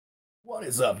What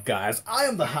is up, guys? I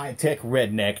am the high-tech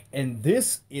redneck, and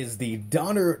this is the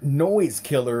Donner Noise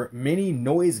Killer Mini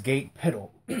Noise Gate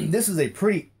pedal. This is a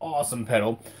pretty awesome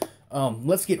pedal.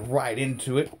 Let's get right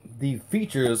into it. The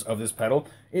features of this pedal: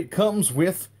 it comes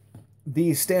with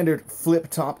the standard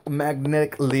flip-top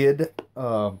magnetic lid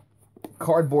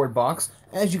cardboard box.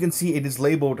 As you can see, it is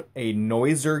labeled a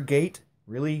Noiser Gate.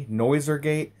 Really? Noiser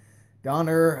Gate?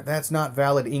 Donner, that's not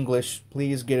valid English.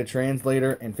 Please get a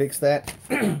translator and fix that.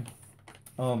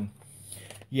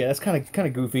 Yeah, that's kind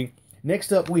of goofy.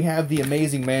 Next up, we have the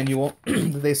amazing manual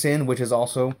that they send, which is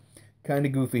also kind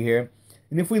of goofy here.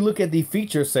 And if we look at the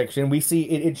features section, we see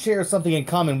it shares something in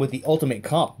common with the Ultimate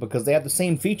Comp, because they have the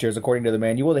same features according to the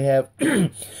manual. They have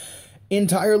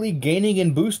entirely gaining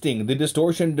and boosting the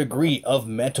distortion degree of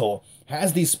metal,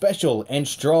 has the special and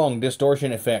strong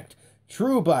distortion effect.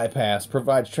 True bypass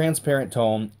provides transparent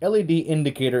tone. LED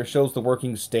indicator shows the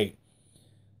working state.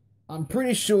 I'm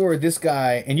pretty sure this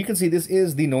guy, and you can see this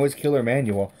is the Noise Killer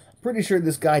manual, I'm pretty sure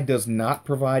this guy does not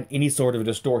provide any sort of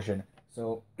distortion.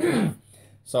 So,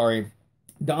 sorry.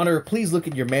 Donner, please look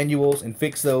at your manuals and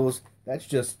fix those.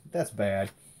 That's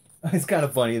bad. It's kind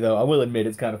of funny, though. I will admit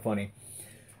it's kind of funny.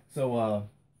 So,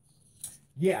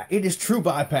 yeah, it is true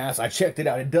bypass. I checked it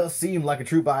out. It does seem like a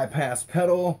true bypass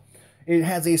pedal. It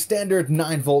has a standard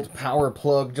 9-volt power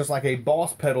plug, just like a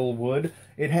Boss pedal would.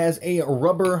 It has a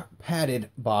rubber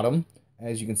padded bottom,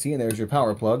 as you can see, and there's your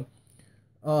power plug.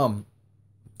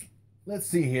 Let's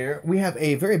see here. We have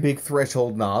a very big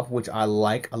threshold knob, which I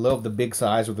like. I love the big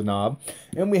size of the knob.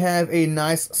 And we have a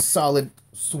nice solid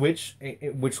switch,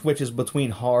 which switches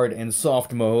between hard and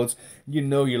soft modes. You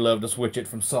know you love to switch it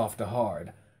from soft to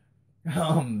hard.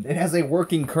 It has a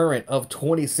working current of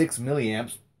 26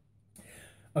 milliamps.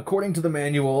 According to the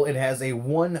manual, it has a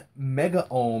 1 mega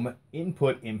ohm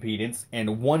input impedance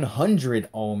and 100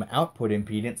 ohm output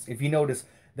impedance. If you notice,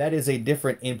 that is a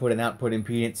different input and output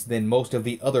impedance than most of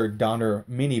the other Donner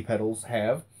mini pedals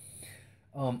have.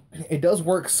 It does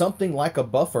work something like a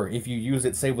buffer if you use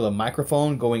it, say, with a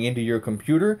microphone going into your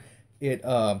computer. It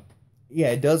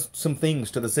does some things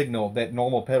to the signal that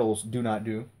normal pedals do not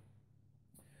do.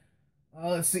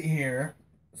 Let's see here.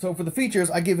 So for the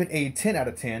features, I give it a 10 out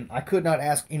of 10. I could not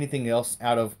ask anything else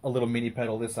out of a little mini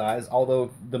pedal this size,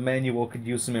 although the manual could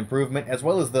use some improvement, as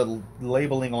well as the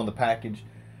labeling on the package.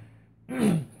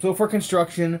 So for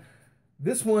construction,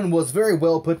 this one was very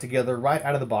well put together right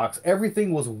out of the box.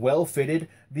 Everything was well fitted.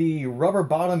 The rubber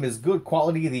bottom is good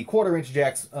quality. The 1/4-inch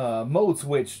jack's mode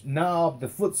switch, knob, the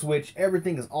foot switch,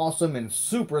 everything is awesome and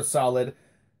super solid.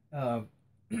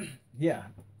 Yeah.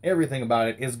 Everything about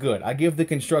it is good. I give the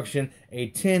construction a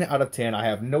 10 out of 10. I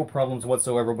have no problems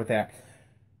whatsoever with that.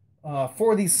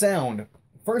 For the sound,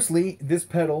 firstly, this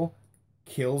pedal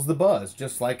kills the buzz,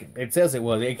 just like it says it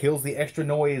was. It kills the extra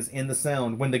noise in the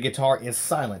sound when the guitar is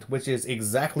silent, which is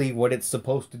exactly what it's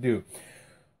supposed to do.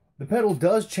 The pedal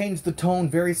does change the tone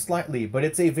very slightly, but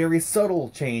it's a very subtle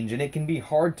change, and it can be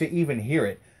hard to even hear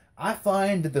it. I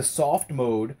find the soft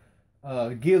mode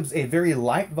gives a very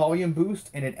light volume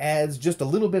boost, and it adds just a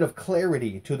little bit of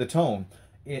clarity to the tone,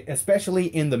 especially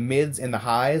in the mids and the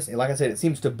highs. And like I said, it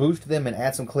seems to boost them and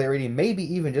add some clarity, maybe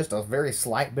even just a very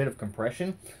slight bit of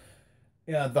compression.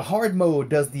 The hard mode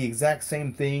does the exact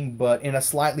same thing, but in a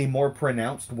slightly more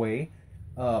pronounced way.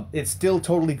 It's still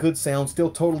totally good sound,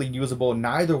 still totally usable.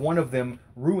 Neither one of them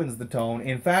ruins the tone.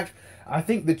 In fact, I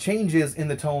think the changes in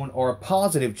the tone are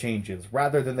positive changes,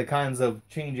 rather than the kinds of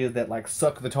changes that like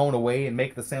suck the tone away and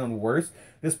make the sound worse.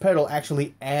 This pedal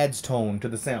actually adds tone to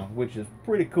the sound, which is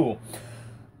pretty cool.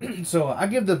 So I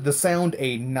give the sound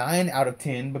a 9 out of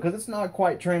 10 because it's not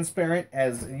quite transparent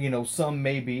as, you know, some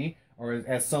may be, or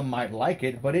as some might like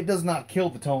it, but it does not kill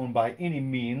the tone by any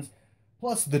means.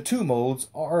 Plus, the 2 modes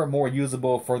are more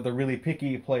usable for the really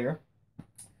picky player.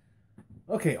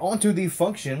 Okay, on to the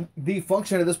function. The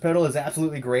function of this pedal is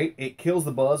absolutely great. It kills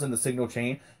the buzz in the signal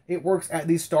chain. It works at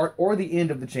the start or the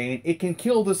end of the chain. It can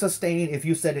kill the sustain if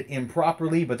you set it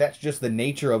improperly, but that's just the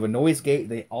nature of a noise gate.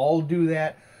 They all do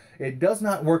that. It does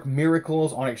not work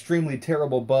miracles on extremely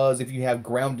terrible buzz if you have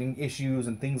grounding issues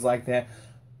and things like that.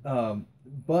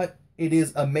 But it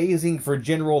is amazing for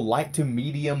general light to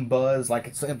medium buzz, like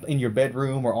it's in your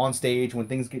bedroom or on stage when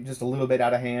things get just a little bit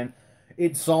out of hand.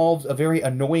 It solves a very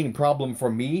annoying problem for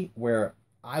me where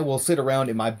I will sit around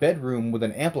in my bedroom with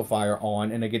an amplifier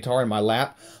on and a guitar in my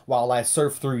lap while I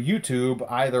surf through YouTube,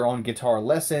 either on guitar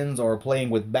lessons or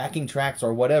playing with backing tracks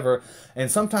or whatever.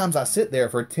 And sometimes I sit there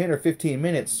for 10 or 15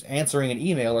 minutes answering an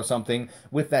email or something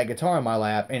with that guitar in my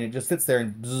lap, and it just sits there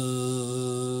and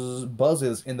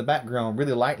buzzes in the background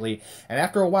really lightly. And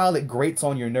after a while, it grates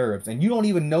on your nerves, and you don't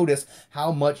even notice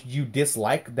how much you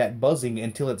dislike that buzzing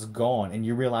until it's gone, and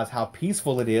you realize how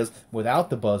peaceful it is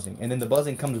without the buzzing. And then the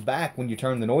buzzing comes back when you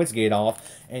turn the noise gate off,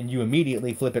 and you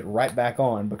immediately flip it right back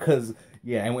on because,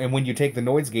 yeah, and when you take the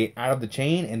noise gate out of the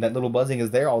chain and that little buzzing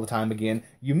is there all the time again,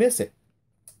 you miss it.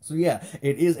 So yeah,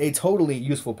 it is a totally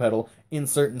useful pedal in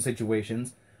certain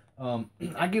situations.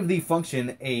 I give the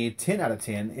function a 10 out of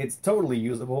 10. It's totally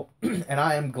usable, and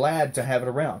I am glad to have it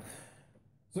around.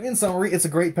 So in summary, it's a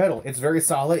great pedal. It's very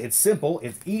solid, it's simple,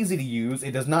 it's easy to use,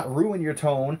 it does not ruin your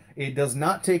tone, it does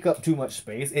not take up too much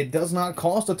space, it does not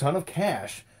cost a ton of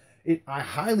cash. I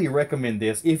highly recommend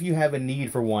this if you have a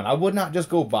need for one. I would not just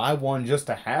go buy one just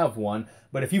to have one,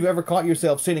 but if you've ever caught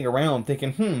yourself sitting around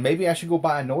thinking, maybe I should go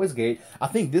buy a noise gate, I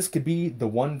think this could be the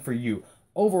one for you.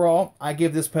 Overall, I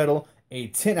give this pedal a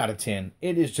 10 out of 10.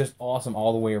 It is just awesome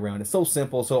all the way around. It's so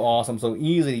simple, so awesome, so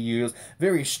easy to use,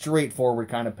 very straightforward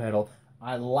kind of pedal.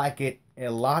 I like it a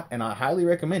lot, and I highly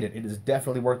recommend it. It is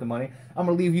definitely worth the money. I'm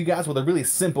going to leave you guys with a really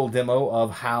simple demo of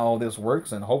how this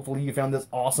works, and hopefully you found this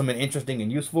awesome and interesting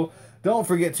and useful. Don't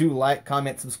forget to like,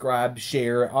 comment, subscribe,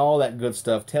 share, all that good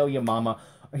stuff. Tell your mama.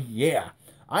 Yeah,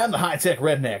 I am the high-tech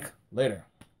redneck. Later.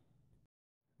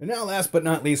 And now, last but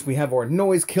not least, we have our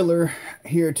noise killer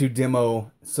here to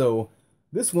demo. So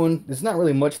this one, there's not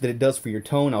really much that it does for your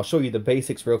tone. I'll show you the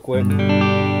basics real quick.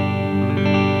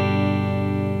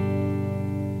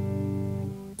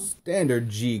 Standard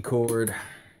G chord.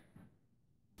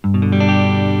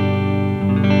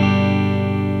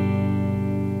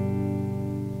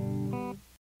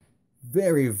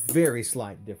 Very, very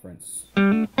slight difference.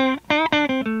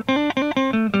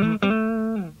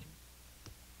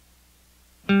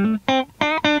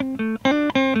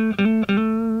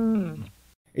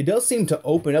 It does seem to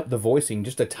open up the voicing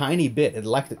just a tiny bit. It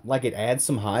like it adds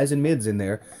some highs and mids in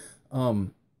there.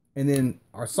 And then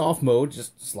our soft mode,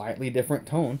 just slightly different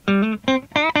tone.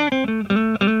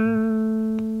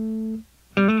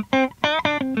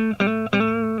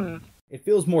 It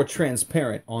feels more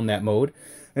transparent on that mode.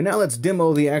 And now let's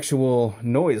demo the actual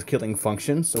noise killing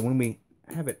function. So when we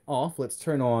have it off, let's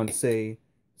turn on, say,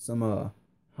 some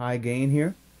high gain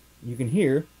here. You can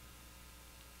hear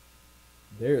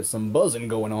there's some buzzing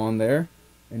going on there.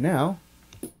 And now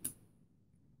it's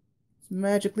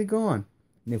magically gone.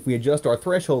 And if we adjust our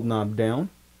threshold knob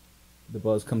down, the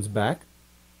buzz comes back.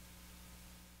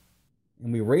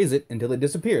 And we raise it until it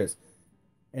disappears.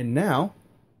 And now,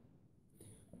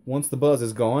 once the buzz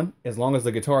is gone, as long as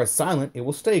the guitar is silent, it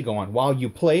will stay gone. While you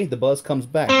play, the buzz comes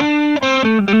back.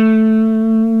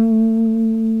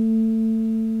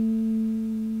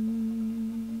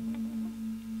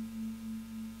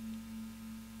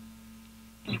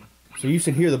 So you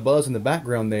should hear the buzz in the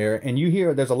background there, and you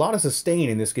hear there's a lot of sustain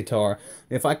in this guitar.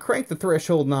 If I crank the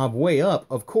threshold knob way up,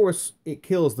 of course it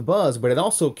kills the buzz, but it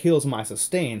also kills my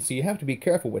sustain, so you have to be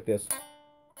careful with this.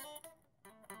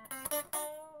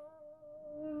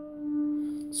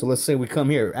 So let's say we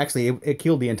come here. Actually, it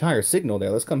killed the entire signal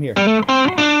there. Let's come here.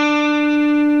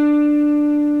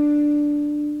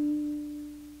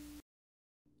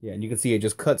 Yeah, and you can see it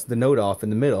just cuts the note off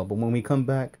in the middle, but when we come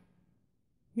back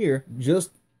here, just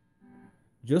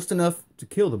enough to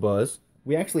kill the buzz,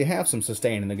 we actually have some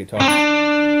sustain in the guitar.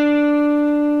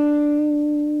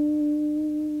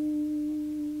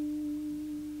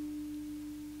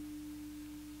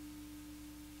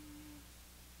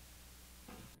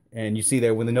 And you see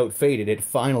there when the note faded, it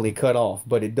finally cut off,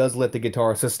 but it does let the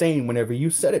guitar sustain whenever you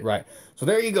set it right. So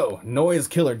there you go, Noise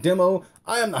Killer Demo.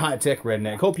 I am the High Tech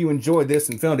Redneck. Hope you enjoyed this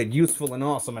and found it useful and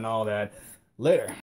awesome and all that. Later.